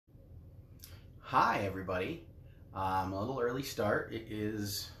Hi everybody. A little early start. It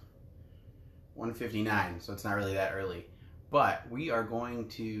is 1:59, so it's not really that early. But we are going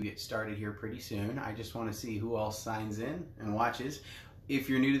to get started here pretty soon. I just want to see who else signs in and watches. If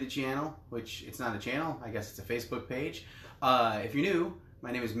you're new to the channel, which it's not a channel, I guess it's a Facebook page. If you're new,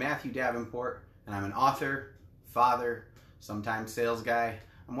 my name is Matthew Davenport, and I'm an author, father, sometimes sales guy.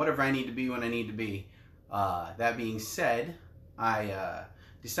 I'm whatever I need to be when I need to be. That being said, I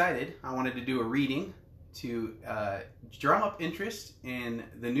decided I wanted to do a reading to drum up interest in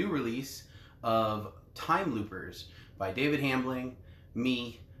the new release of Time Loopers by David Hambling,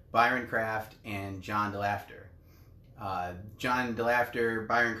 me, Byron Kraft, and John DeLaughter. John DeLaughter,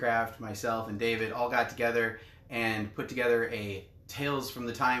 Byron Kraft, myself, and David all got together and put together a Tales from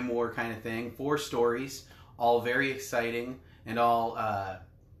the Time War kind of thing. 4 stories, all very exciting and all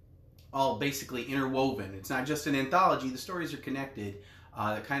basically interwoven. It's not just an anthology, the stories are connected,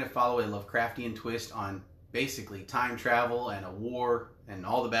 that kind of follow a Lovecraftian twist on basically time travel and a war and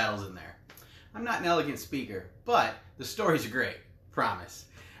all the battles in there. I'm not an elegant speaker, but the stories are great, promise.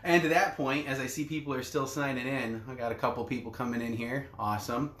 And to that point, as I see people are still signing in, I got a couple people coming in here,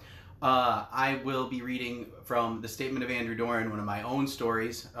 awesome. I will be reading from The Statement of Andrew Doran, one of my own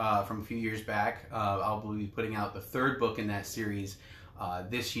stories from a few years back. I'll be putting out the 3rd book in that series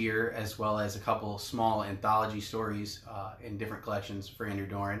this year, as well as a couple small anthology stories in different collections for Andrew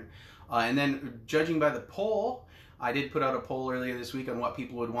Doran. And then, judging by the poll, I did put out a poll earlier this week on what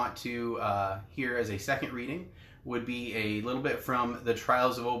people would want to hear as a second reading, would be a little bit from The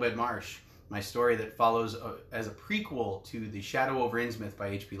Trials of Obed Marsh, my story that follows as a prequel to The Shadow over Innsmouth by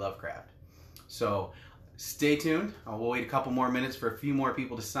H.P. Lovecraft. So stay tuned. We'll wait a couple more minutes for a few more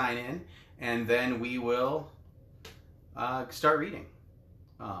people to sign in, and then we will start reading.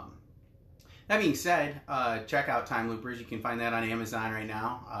 That being said, check out Time Loopers. You can find that on Amazon right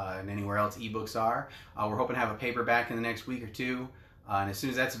now and anywhere else ebooks are. We're hoping to have a paperback in the next week or two, and as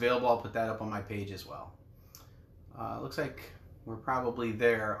soon as that's available, I'll put that up on my page as well. Looks like we're probably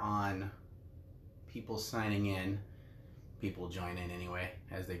there on people signing in. People join in anyway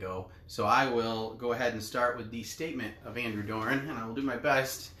as they go. So I will go ahead and start with the Statement of Andrew Doran, and I will do my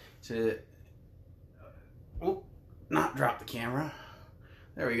best to not drop the camera.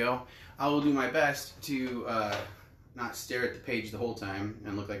 There we go. I will do my best to not stare at the page the whole time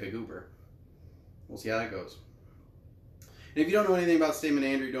and look like a goober. We'll see how that goes. And if you don't know anything about Statement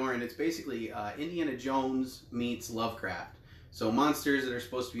of Andrew Doran, it's basically Indiana Jones meets Lovecraft. So monsters that are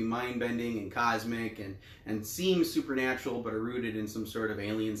supposed to be mind-bending and cosmic and seem supernatural but are rooted in some sort of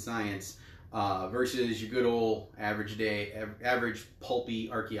alien science versus your good old average pulpy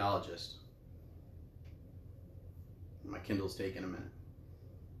archaeologist. My Kindle's taking a minute.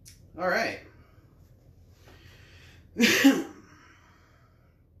 All right.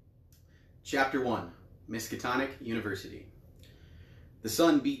 Chapter 1, Miskatonic University. The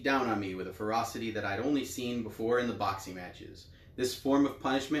sun beat down on me with a ferocity that I'd only seen before in the boxing matches. This form of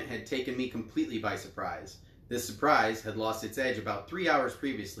punishment had taken me completely by surprise. This surprise had lost its edge about 3 hours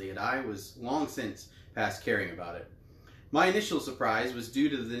previously, and I was long since past caring about it. My initial surprise was due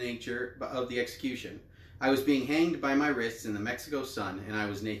to the nature of the execution. I was being hanged by my wrists in the Mexico sun, and I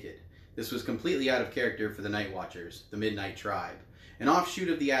was naked. This was completely out of character for the Night Watchers, the Midnight Tribe. An offshoot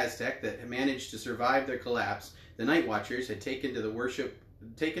of the Aztec that had managed to survive their collapse, the Night Watchers had taken to the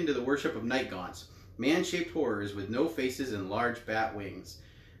worship of night gaunts, man-shaped horrors with no faces and large bat wings.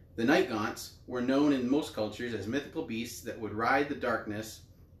 The night gaunts were known in most cultures as mythical beasts that would ride the darkness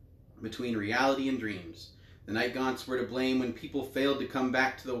between reality and dreams. The night gaunts were to blame when people failed to come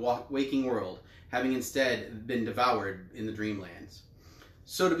back to the waking world, having instead been devoured in the dreamlands.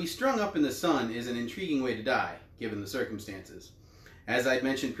 So to be strung up in the sun is an intriguing way to die, given the circumstances. As I'd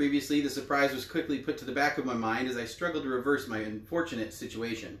mentioned previously, the surprise was quickly put to the back of my mind as I struggled to reverse my unfortunate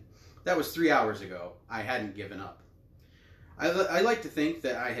situation. That was 3 hours ago. I hadn't given up. I like to think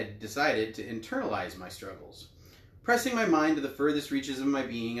that I had decided to internalize my struggles. Pressing my mind to the furthest reaches of my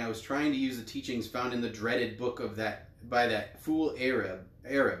being, I was trying to use the teachings found in the dreaded book by that fool Arab.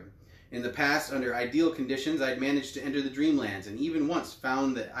 In the past, under ideal conditions, I'd managed to enter the dreamlands, and even once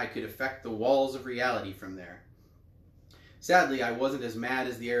found that I could affect the walls of reality from there. Sadly, I wasn't as mad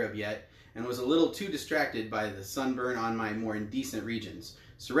as the Arab yet, and was a little too distracted by the sunburn on my more indecent regions.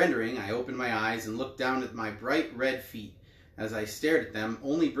 Surrendering, I opened my eyes and looked down at my bright red feet. As I stared at them,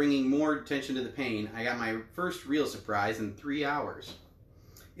 only bringing more attention to the pain, I got my first real surprise in 3 hours.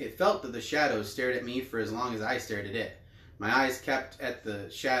 It felt that the shadow stared at me for as long as I stared at it. My eyes kept at the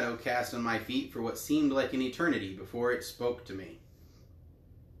shadow cast on my feet for what seemed like an eternity before it spoke to me.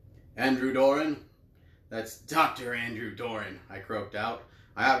 "Andrew Doran?" "That's Dr. Andrew Doran," I croaked out.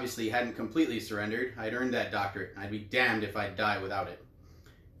 I obviously hadn't completely surrendered. I'd earned that doctorate, and I'd be damned if I'd die without it.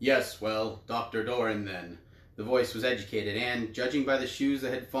 Yes, well, Dr. Doran then. The voice was educated and, judging by the shoes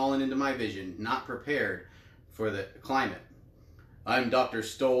that had fallen into my vision, not prepared for the climate. I'm Dr.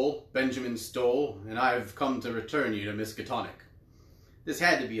 Stoll, Benjamin Stoll, and I've come to return you to Miskatonic. This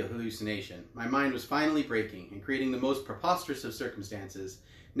had to be a hallucination. My mind was finally breaking and creating the most preposterous of circumstances.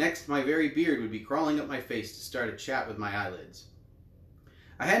 Next, my very beard would be crawling up my face to start a chat with my eyelids.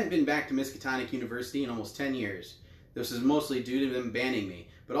 I hadn't been back to Miskatonic University in almost 10 years. This was mostly due to them banning me,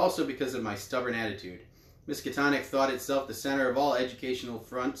 but also because of my stubborn attitude. Miskatonic thought itself the center of all educational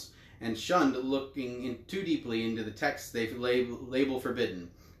fronts and shunned looking too deeply into the texts they label forbidden,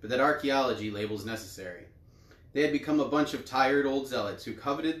 but that archaeology labels necessary. They had become a bunch of tired old zealots who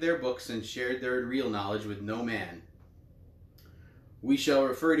coveted their books and shared their real knowledge with no man. We shall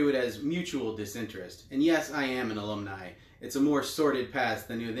refer to it as mutual disinterest, and yes, I am an alumni. It's a more sordid past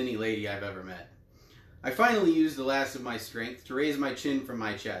than with any lady I've ever met. I finally used the last of my strength to raise my chin from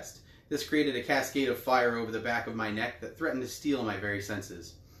my chest. This created a cascade of fire over the back of my neck that threatened to steal my very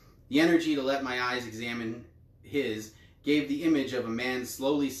senses. The energy to let my eyes examine his gave the image of a man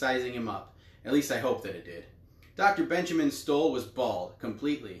slowly sizing him up. At least I hope that it did. Dr. Benjamin Stoll was bald,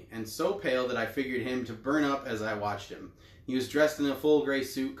 completely, and so pale that I figured him to burn up as I watched him. He was dressed in a full gray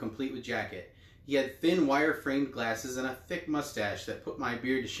suit, complete with jacket. He had thin, wire-framed glasses and a thick mustache that put my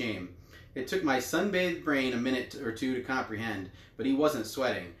beard to shame. It took my sunbathed brain a minute or two to comprehend, but he wasn't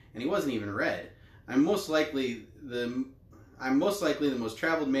sweating, and he wasn't even red. I'm most likely the most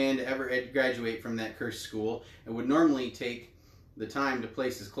traveled man to ever graduate from that cursed school, and would normally take the time to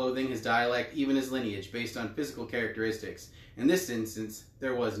place his clothing, his dialect, even his lineage, based on physical characteristics. In this instance,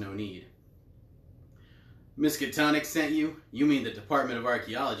 there was no need. Miskatonic sent you? You mean the Department of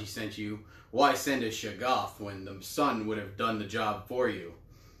Archaeology sent you? Why send a Shoggoth when the sun would have done the job for you?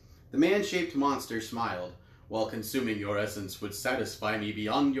 The man-shaped monster smiled. While consuming your essence would satisfy me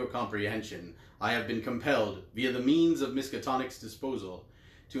beyond your comprehension, I have been compelled, via the means of Miskatonic's disposal,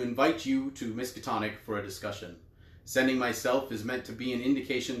 to invite you to Miskatonic for a discussion. Sending myself is meant to be an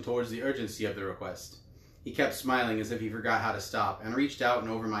indication towards the urgency of the request. He kept smiling as if he forgot how to stop, and reached out and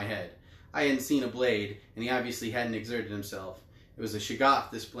over my head. I hadn't seen a blade, and he obviously hadn't exerted himself. It was a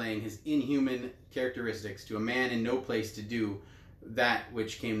Shoggoth displaying his inhuman characteristics to a man in no place to do that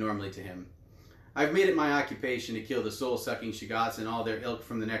which came normally to him. I've made it my occupation to kill the soul-sucking Shoggoths and all their ilk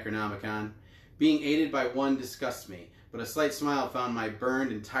from the Necronomicon. Being aided by one disgusts me, but a slight smile found my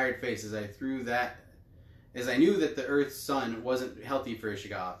burned and tired face as I knew that the Earth's sun wasn't healthy for a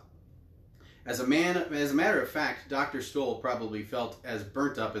Shoggoth. As a matter of fact, Dr. Stoll probably felt as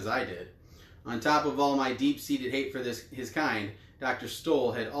burnt up as I did. On top of all my deep-seated hate for his kind, Dr.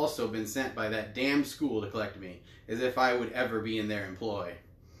 Stoll had also been sent by that damned school to collect me, as if I would ever be in their employ.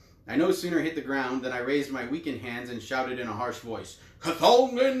 I no sooner hit the ground than I raised my weakened hands and shouted in a harsh voice,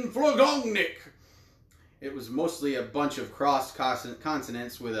 "Chthongen Flogongnik!" It was mostly a bunch of crossed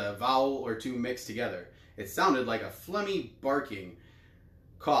consonants with a vowel or two mixed together. It sounded like a phlegmy barking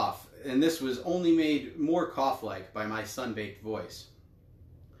cough, and this was only made more cough-like by my sun-baked voice.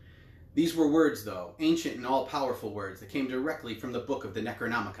 These were words, though, ancient and all-powerful words that came directly from the book of the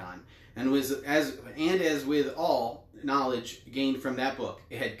Necronomicon, and as with all knowledge gained from that book,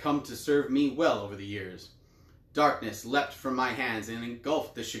 it had come to serve me well over the years. Darkness leapt from my hands and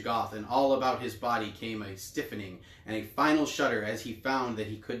engulfed the Shoggoth, and all about his body came a stiffening and a final shudder as he found that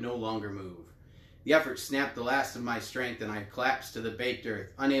he could no longer move. The effort snapped the last of my strength, and I collapsed to the baked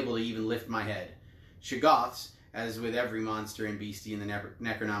earth, unable to even lift my head. Shoggoths, as with every monster and beastie in the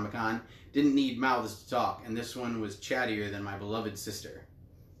Necronomicon, didn't need mouths to talk, and this one was chattier than my beloved sister.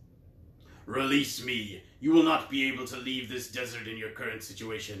 "Release me! You will not be able to leave this desert in your current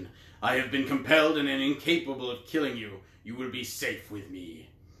situation. I have been compelled and am incapable of killing you. You will be safe with me."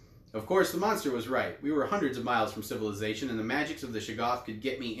 Of course, the monster was right. We were hundreds of miles from civilization, and the magics of the Shoggoth could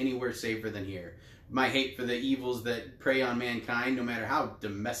get me anywhere safer than here. My hate for the evils that prey on mankind, no matter how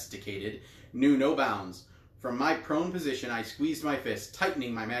domesticated, knew no bounds. From my prone position, I squeezed my fist,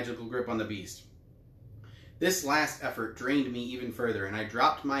 tightening my magical grip on the beast. This last effort drained me even further, and I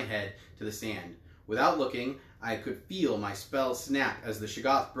dropped my head to the sand. Without looking, I could feel my spell snap as the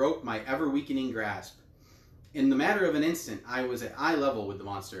Shoggoth broke my ever-weakening grasp. In the matter of an instant, I was at eye level with the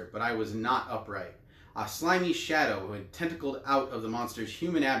monster, but I was not upright. A slimy shadow had tentacled out of the monster's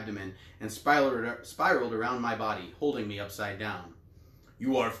human abdomen and spiraled around my body, holding me upside down.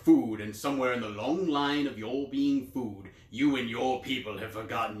 "You are food, and somewhere in the long line of your being food, you and your people have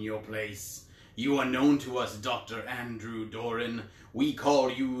forgotten your place. You are known to us, Dr. Andrew Doran. We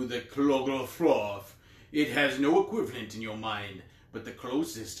call you the Cloglothroth. It has no equivalent in your mind, but the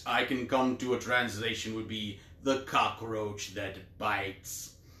closest I can come to a translation would be the cockroach that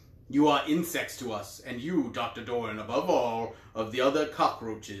bites. You are insects to us, and you, Dr. Doran, above all of the other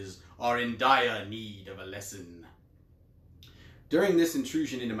cockroaches, are in dire need of a lesson. During this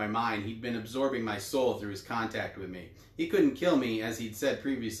intrusion into my mind, he'd been absorbing my soul through his contact with me. He couldn't kill me, as he'd said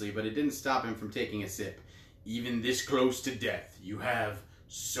previously, but it didn't stop him from taking a sip. Even this close to death, you have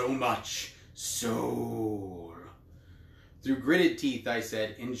so much soul. Through gritted teeth, I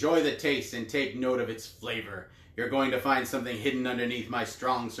said, enjoy the taste and take note of its flavor. You're going to find something hidden underneath my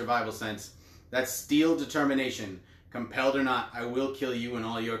strong survival sense. That's steel determination. Compelled or not, I will kill you and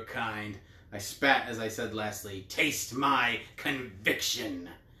all your kind. I spat as I said lastly, taste my conviction.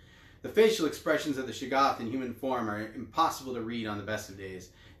 The facial expressions of the Shoggoth in human form are impossible to read on the best of days.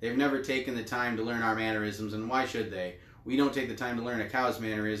 They've never taken the time to learn our mannerisms, and why should they? We don't take the time to learn a cow's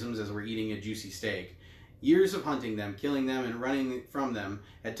mannerisms as we're eating a juicy steak. Years of hunting them, killing them, and running from them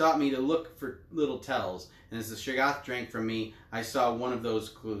had taught me to look for little tells, and as the Shoggoth drank from me, I saw one of those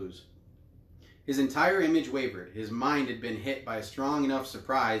clues. His entire image wavered. His mind had been hit by a strong enough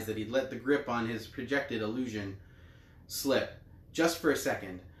surprise that he'd let the grip on his projected illusion slip. Just for a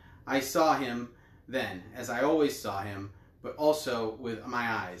second. I saw him then, as I always saw him, but also with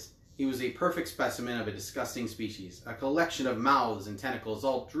my eyes. He was a perfect specimen of a disgusting species, a collection of mouths and tentacles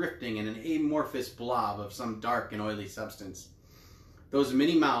all drifting in an amorphous blob of some dark and oily substance. Those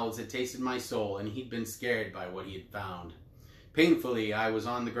many mouths had tasted my soul, and he'd been scared by what he had found. Painfully, I was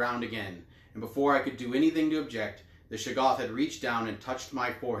on the ground again, and before I could do anything to object, the Shoggoth had reached down and touched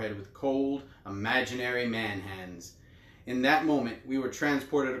my forehead with cold, imaginary man hands. In that moment, we were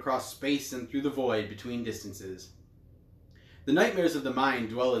transported across space and through the void between distances. The nightmares of the mind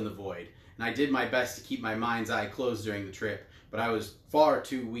dwell in the void, and I did my best to keep my mind's eye closed during the trip, but I was far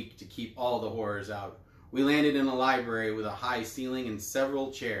too weak to keep all the horrors out. We landed in a library with a high ceiling and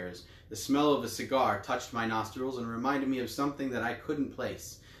several chairs. The smell of a cigar touched my nostrils and reminded me of something that I couldn't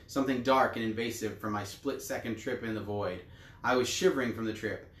place. Something dark and invasive from my split-second trip in the void. I was shivering from the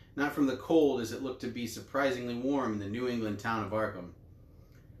trip, not from the cold as it looked to be surprisingly warm in the New England town of Arkham.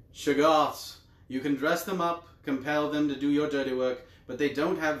 Shoggoths, you can dress them up, compel them to do your dirty work, but they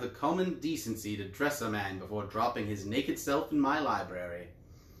don't have the common decency to dress a man before dropping his naked self in my library.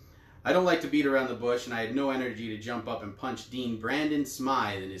 I don't like to beat around the bush, and I had no energy to jump up and punch Dean Brandon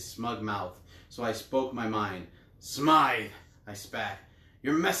Smythe in his smug mouth, so I spoke my mind. Smythe, I spat.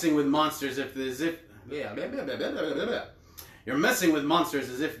 You're messing with monsters You're messing with monsters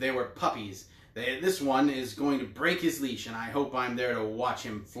as if they were puppies. This one is going to break his leash, and I hope I'm there to watch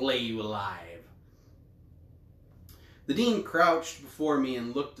him flay you alive. The dean crouched before me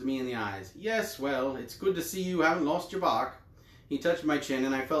and looked me in the eyes. Yes, well, it's good to see you haven't lost your bark. He touched my chin,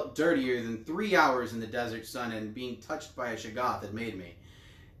 and I felt dirtier than 3 hours in the desert sun and being touched by a Shoggoth had made me.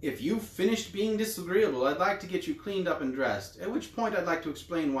 If you've finished being disagreeable, I'd like to get you cleaned up and dressed, at which point I'd like to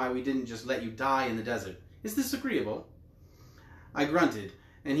explain why we didn't just let you die in the desert. Is this agreeable? I grunted,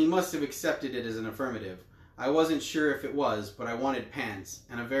 and he must have accepted it as an affirmative. I wasn't sure if it was, but I wanted pants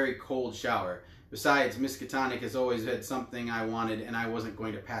and a very cold shower. Besides, Miskatonic has always had something I wanted, and I wasn't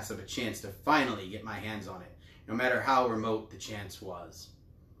going to pass up a chance to finally get my hands on it, no matter how remote the chance was.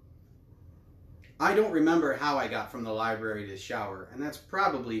 I don't remember how I got from the library to the shower, and that's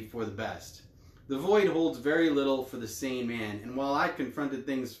probably for the best. The void holds very little for the sane man, and while I confronted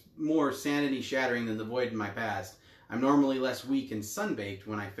things more sanity-shattering than the void in my past, I'm normally less weak and sunbaked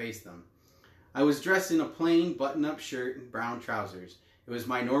when I face them. I was dressed in a plain button-up shirt and brown trousers. It was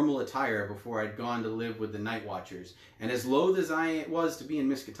my normal attire before I'd gone to live with the Night Watchers, and as loath as I was to be in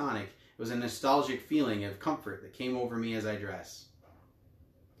Miskatonic, it was a nostalgic feeling of comfort that came over me as I dressed.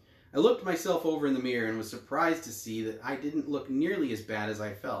 I looked myself over in the mirror and was surprised to see that I didn't look nearly as bad as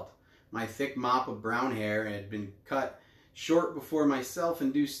I felt. My thick mop of brown hair had been cut short before my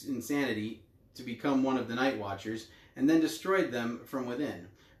self-induced insanity to become one of the Night Watchers, and then destroyed them from within.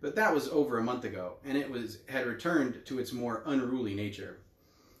 But that was over a month ago, and it had returned to its more unruly nature.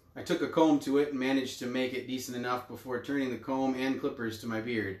 I took a comb to it and managed to make it decent enough before turning the comb and clippers to my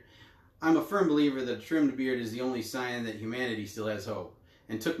beard. I'm a firm believer that a trimmed beard is the only sign that humanity still has hope,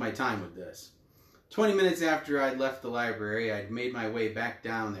 and took my time with this. 20 minutes after I'd left the library, I'd made my way back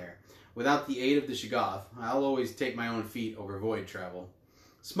down there. Without the aid of the Shoggoth, I'll always take my own feet over void travel.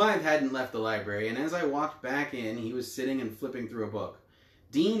 Smythe hadn't left the library, and as I walked back in, he was sitting and flipping through a book.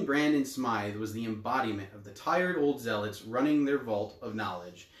 Dean Brandon Smythe was the embodiment of the tired old zealots running their vault of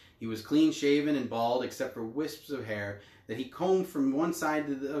knowledge. He was clean-shaven and bald except for wisps of hair that he combed from one side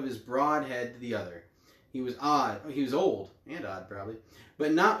of his broad head to the other. He was old, and odd probably,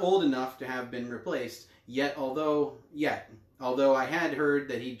 but not old enough to have been replaced, although although I had heard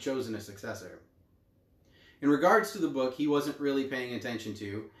that he'd chosen a successor. In regards to the book he wasn't really paying attention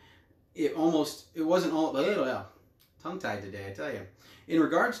to, tongue-tied today, I tell you. In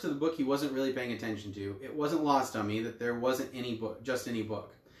regards to the book he wasn't really paying attention to, it wasn't lost on me that there wasn't any book, just any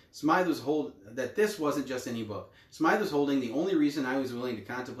book. This wasn't just any book. Smythe was holding the only reason I was willing to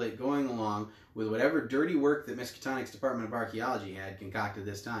contemplate going along with whatever dirty work that Miskatonic's Department of Archaeology had concocted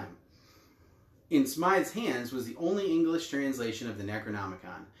this time. In Smythe's hands was the only English translation of the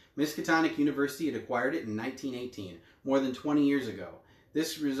Necronomicon. Miskatonic University had acquired it in 1918, more than 20 years ago.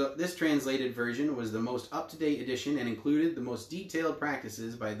 This translated version was the most up-to-date edition and included the most detailed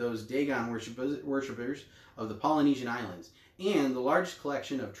practices by those Dagon worshippers of the Polynesian Islands, and the largest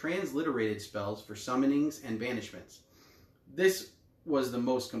collection of transliterated spells for summonings and banishments. This was the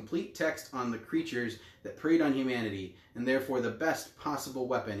most complete text on the creatures that preyed on humanity, and therefore the best possible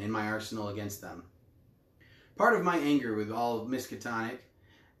weapon in my arsenal against them. Part of my anger with all of Miskatonic,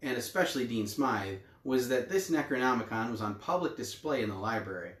 and especially Dean Smythe, was that this Necronomicon was on public display in the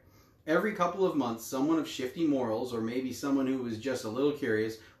library. Every couple of months, someone of shifty morals, or maybe someone who was just a little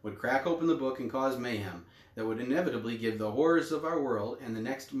curious, would crack open the book and cause mayhem that would inevitably give the horrors of our world and the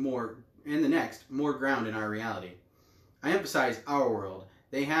next more ground in our reality. I emphasize our world.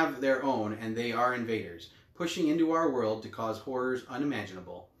 They have their own, and they are invaders, pushing into our world to cause horrors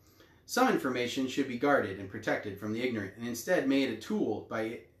unimaginable. Some information should be guarded and protected from the ignorant, and instead made a tool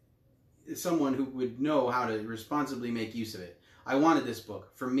by someone who would know how to responsibly make use of it. I wanted this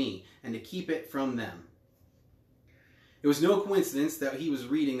book for me, and to keep it from them. It was no coincidence that he was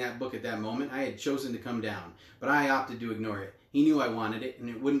reading that book at that moment. I had chosen to come down, but I opted to ignore it. He knew I wanted it, and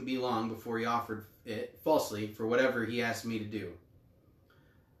it wouldn't be long before he offered it, falsely, for whatever he asked me to do.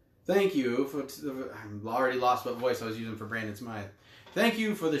 Thank you for... I've already lost what voice I was using for Brandon Smythe. Thank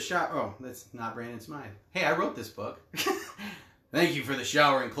you for the shower... Oh, that's not Brandon Smythe. Hey, I wrote this book. Thank you for the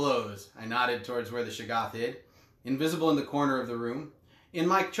shower and clothes. I nodded towards where the Shoggoth hid, invisible in the corner of the room. In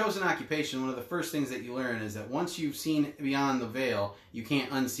my chosen occupation, one of the first things that you learn is that once you've seen beyond the veil, you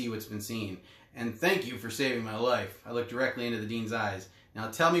can't unsee what's been seen. And thank you for saving my life. I looked directly into the Dean's eyes. Now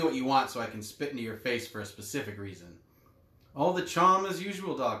tell me what you want so I can spit into your face for a specific reason. All the charm as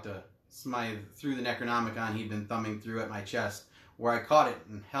usual, Doctor. Smythe threw the Necronomicon he'd been thumbing through at my chest, where I caught it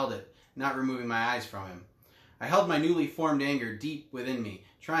and held it, not removing my eyes from him. I held my newly formed anger deep within me,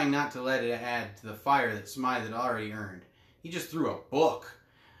 trying not to let it add to the fire that Smythe had already earned. He just threw a book.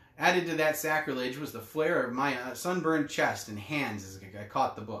 Added to that sacrilege was the flare of my sunburned chest and hands as I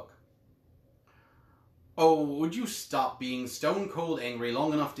caught the book. Oh, would you stop being stone-cold angry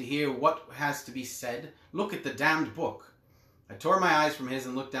long enough to hear what has to be said? Look at the damned book. I tore my eyes from his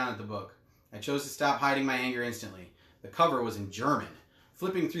and looked down at the book. I chose to stop hiding my anger instantly. The cover was in German.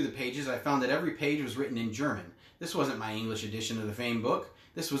 Flipping through the pages, I found that every page was written in German. This wasn't my English edition of the famed book.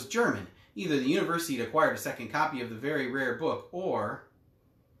 This was German. Either the university had acquired a second copy of the very rare book, or...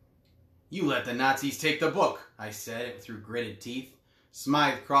 You let the Nazis take the book, I said through gritted teeth.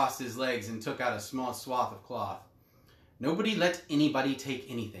 Smythe crossed his legs and took out a small swath of cloth. Nobody let anybody take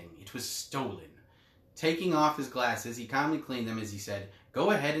anything. It was stolen. Taking off his glasses, he calmly cleaned them as he said,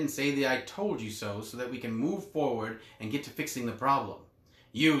 Go ahead and say that I told you so that we can move forward and get to fixing the problem.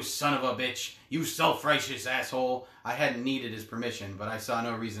 You son of a bitch! You self-righteous asshole! I hadn't needed his permission, but I saw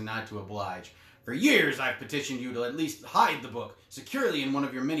no reason not to oblige. For years I've petitioned you to at least hide the book securely in one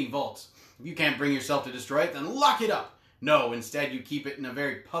of your many vaults. If you can't bring yourself to destroy it, then lock it up! No, instead you keep it in a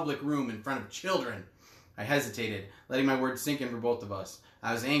very public room in front of children. I hesitated, letting my words sink in for both of us.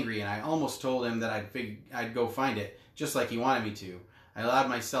 I was angry, and I almost told him that I'd go find it, just like he wanted me to. I allowed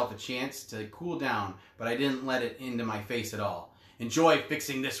myself a chance to cool down, but I didn't let it into my face at all. Enjoy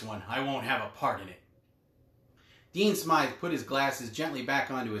fixing this one. I won't have a part in it. Dean Smythe put his glasses gently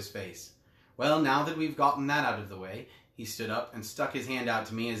back onto his face. Well, now that we've gotten that out of the way, he stood up and stuck his hand out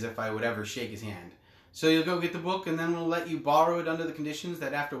to me as if I would ever shake his hand. So you'll go get the book and then we'll let you borrow it under the conditions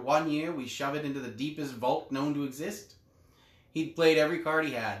that after 1 year we shove it into the deepest vault known to exist? He'd played every card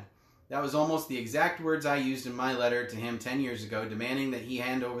he had. That was almost the exact words I used in my letter to him 10 years ago, demanding that he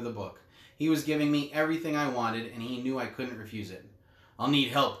hand over the book. He was giving me everything I wanted, and he knew I couldn't refuse it. I'll need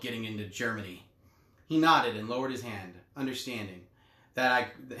help getting into Germany. He nodded and lowered his hand, understanding that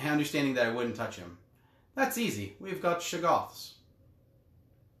I wouldn't touch him. That's easy. We've got Shoggoths.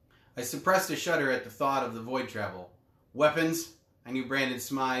 I suppressed a shudder at the thought of the void travel. Weapons? I knew Brandon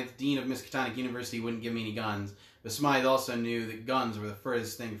Smythe, dean of Miskatonic University, wouldn't give me any guns, but Smythe also knew that guns were the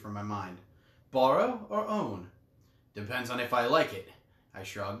furthest thing from my mind. Borrow or own? Depends on if I like it, I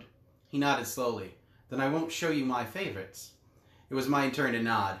shrugged. He nodded slowly. Then I won't show you my favorites. It was my turn to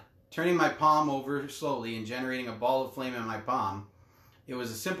nod. turning my palm over slowly and generating a ball of flame in my palm. It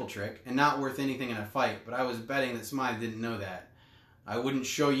was a simple trick and not worth anything in a fight, but I was betting that Smythe didn't know that. I wouldn't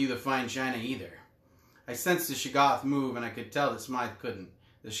show you the fine china either. I sensed the Shoggoth move, and I could tell that Smythe couldn't.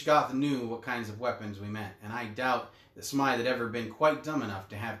 The Shoggoth knew what kinds of weapons we meant, and I doubt that Smythe had ever been quite dumb enough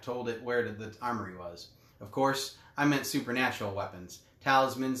to have told it where the armory was. Of course, I meant supernatural weapons,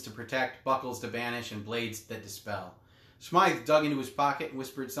 talismans to protect, buckles to banish, and blades that dispel. Smythe dug into his pocket and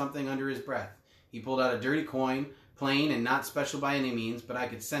whispered something under his breath. He pulled out a dirty coin, plain and not special by any means, but I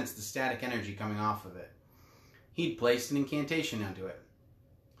could sense the static energy coming off of it. He'd placed an incantation onto it.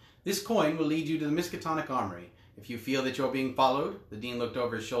 This coin will lead you to the Miskatonic Armory. If you feel that you're being followed, the dean looked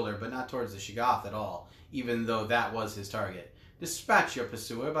over his shoulder, but not towards the Shoggoth at all, even though that was his target. Dispatch your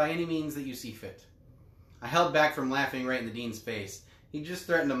pursuer by any means that you see fit. I held back from laughing right in the dean's face. He just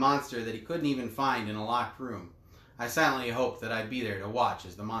threatened a monster that he couldn't even find in a locked room. I silently hoped that I'd be there to watch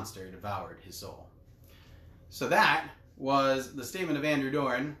as the monster devoured his soul. So that was the statement of Andrew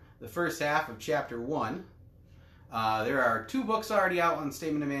Doran, the first half of chapter 1. There are 2 books already out on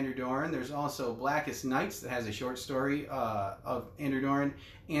Statement of Andrew Doran. There's also Blackest Nights that has a short story of Andrew Doran,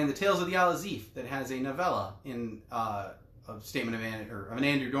 and The Tales of the Al-Azif that has a novella in of Statement of an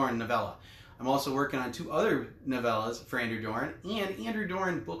Andrew Doran novella. I'm also working on 2 other novellas for Andrew Doran, and Andrew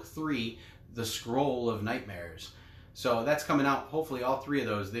Doran Book 3, The Scroll of Nightmares. So that's coming out, hopefully all 3 of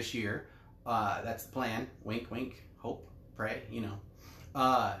those this year. That's the plan. Wink, wink, hope, pray, you know.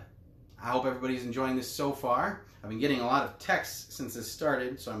 I hope everybody's enjoying this so far. I've been getting a lot of texts since this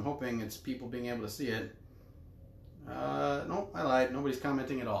started, so I'm hoping it's people being able to see it. No, I lied. Nobody's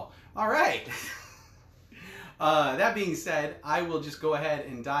commenting at all. All right. That being said, I will just go ahead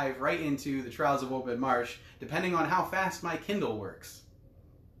and dive right into the Trials of Obed Marsh, depending on how fast my Kindle works.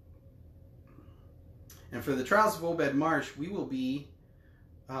 And for the Trials of Obed Marsh, we will be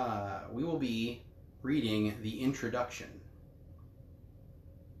reading the introduction.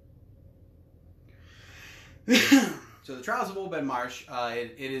 So the Trials of Obed Marsh,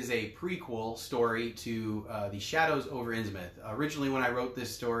 it is a prequel story to The Shadows over Innsmouth. Originally, when I wrote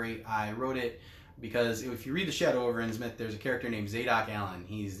this story, I wrote it because if you read The Shadow over Innsmouth, there's a character named Zadok Allen.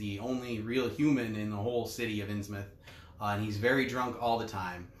 He's the only real human in the whole city of Innsmouth, and he's very drunk all the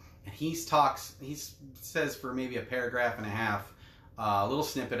time. And he says for maybe a paragraph and a half, a little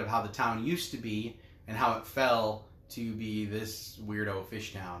snippet of how the town used to be and how it fell to be this weirdo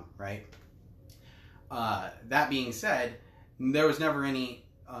fish town, right? That being said, there was never any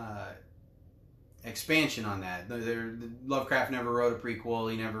expansion on that. Lovecraft never wrote a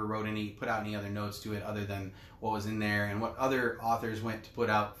prequel. He never put out any other notes to it other than what was in there and what other authors went to put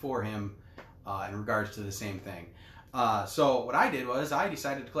out for him in regards to the same thing. So what I did was I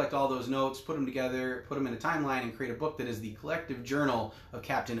decided to collect all those notes, put them together, put them in a timeline, and create a book that is the collective journal of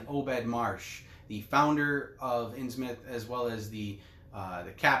Captain Obed Marsh, the founder of Innsmouth, as well as the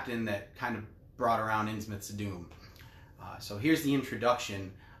captain that kind of brought around Innsmouth's doom. So here's the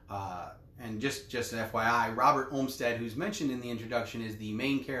introduction, and just an FYI, Robert Olmsted, who's mentioned in the introduction, is the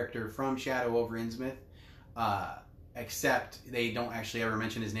main character from Shadow over Innsmouth, except they don't actually ever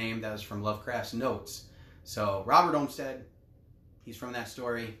mention his name. That was from Lovecraft's notes. So Robert Olmsted, he's from that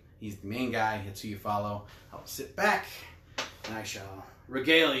story. He's the main guy. It's who you follow. I'll sit back and I shall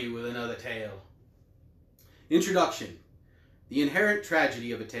regale you with another tale. Introduction. The inherent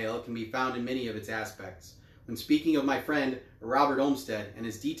tragedy of a tale can be found in many of its aspects. When speaking of my friend Robert Olmsted and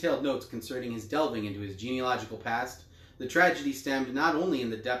his detailed notes concerning his delving into his genealogical past, the tragedy stemmed not only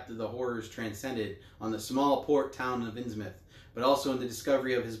in the depth of the horrors transcended on the small port town of Innsmouth, but also in the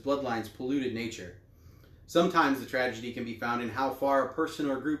discovery of his bloodline's polluted nature. Sometimes the tragedy can be found in how far a person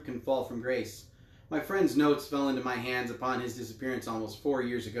or group can fall from grace. My friend's notes fell into my hands upon his disappearance almost 4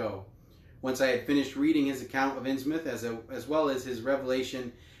 years ago. Once I had finished reading his account of Innsmouth, as well as his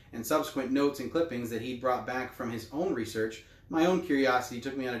revelation and subsequent notes and clippings that he'd brought back from his own research, my own curiosity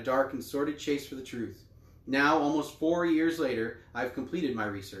took me on a dark and sordid chase for the truth. Now, almost 4 years later, I've completed my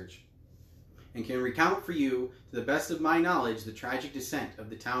research and can recount for you, to the best of my knowledge, the tragic descent of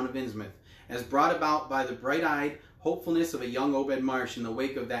the town of Innsmouth, as brought about by the bright-eyed hopefulness of a young Obed Marsh in the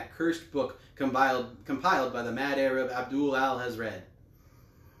wake of that cursed book compiled by the mad Arab Abdul al-Hazred.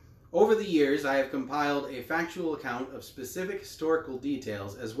 Over the years, I have compiled a factual account of specific historical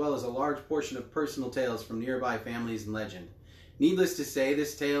details, as well as a large portion of personal tales from nearby families and legend. Needless to say,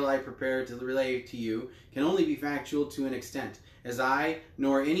 this tale I prepare to relay to you can only be factual to an extent, as I,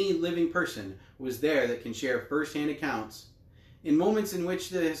 nor any living person, was there that can share first-hand accounts. In moments in which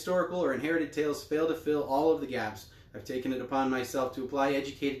the historical or inherited tales fail to fill all of the gaps, I've taken it upon myself to apply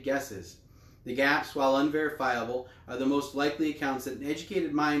educated guesses. The gaps, while unverifiable, are the most likely accounts that an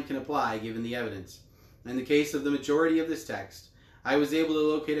educated mind can apply given the evidence. In the case of the majority of this text, I was able to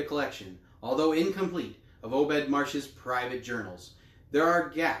locate a collection, although incomplete, of Obed Marsh's private journals. There are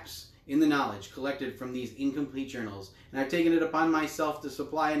gaps in the knowledge collected from these incomplete journals, and I've taken it upon myself to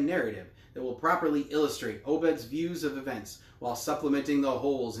supply a narrative that will properly illustrate Obed's views of events while supplementing the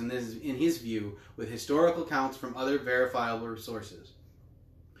holes in his view with historical accounts from other verifiable sources.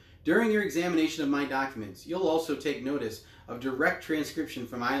 During your examination of my documents, you'll also take notice of direct transcription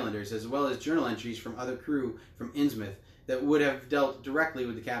from islanders as well as journal entries from other crew from Innsmouth that would have dealt directly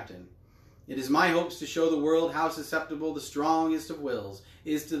with the captain. It is my hopes to show the world how susceptible the strongest of wills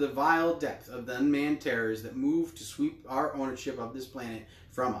is to the vile depth of the unmanned terrors that move to sweep our ownership of this planet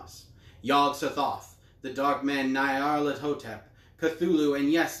from us. Yog-Sothoth, the dark man Nyarlathotep, Cthulhu,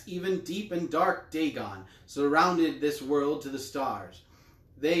 and yes, even deep and dark Dagon surrounded this world to the stars.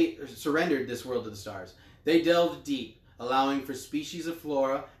 They surrendered this world to the stars. They delved deep, allowing for species of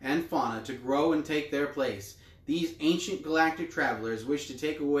flora and fauna to grow and take their place. These ancient galactic travelers wish to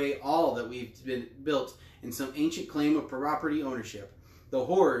take away all that we've been built in some ancient claim of property ownership. The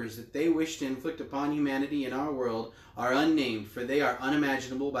horrors that they wish to inflict upon humanity in our world are unnamed, for they are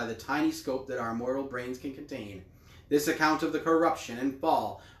unimaginable by the tiny scope that our mortal brains can contain. This account of the corruption and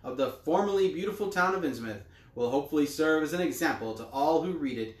fall of the formerly beautiful town of Innsmouth will hopefully serve as an example to all who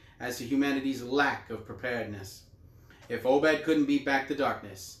read it as to humanity's lack of preparedness. If Obed couldn't beat back the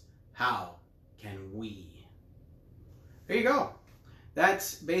darkness, how can we? There you go.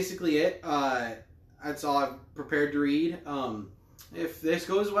 That's basically it. That's all I've prepared to read. If this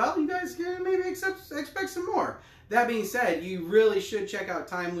goes well, you guys can maybe expect some more. That being said, you really should check out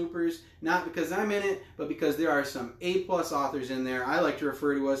Time Loopers, not because I'm in it, but because there are some A-plus authors in there. I like to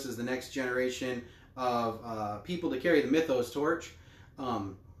refer to us as the next generation of people to carry the mythos torch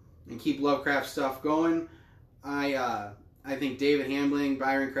and keep Lovecraft stuff going. I think David Hambling,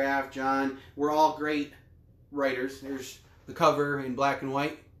 Byron Craft, John, we're all great writers. There's the cover in black and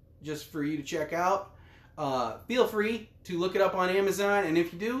white just for you to check out. Feel free to look it up on Amazon, and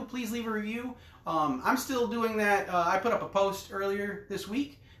if you do, please leave a review. I'm still doing that. I put up a post earlier this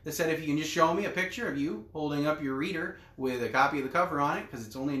week that said if you can just show me a picture of you holding up your reader with a copy of the cover on it, because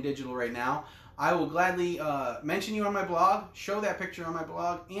it's only in digital right now, I will gladly mention you on my blog, show that picture on my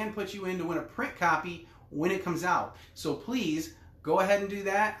blog, and put you in to win a print copy when it comes out. So please go ahead and do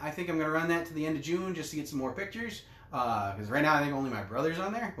that. I think I'm going to run that to the end of June just to get some more pictures, because right now I think only my brother's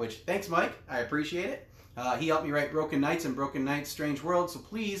on there, which thanks Mike, I appreciate it. He helped me write Broken Nights and Broken Nights Strange World, so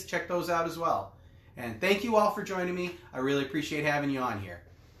please check those out as well. And thank you all for joining me. I really appreciate having you on here.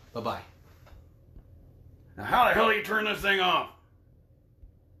 Bye-bye. Now how the hell do you turn this thing off?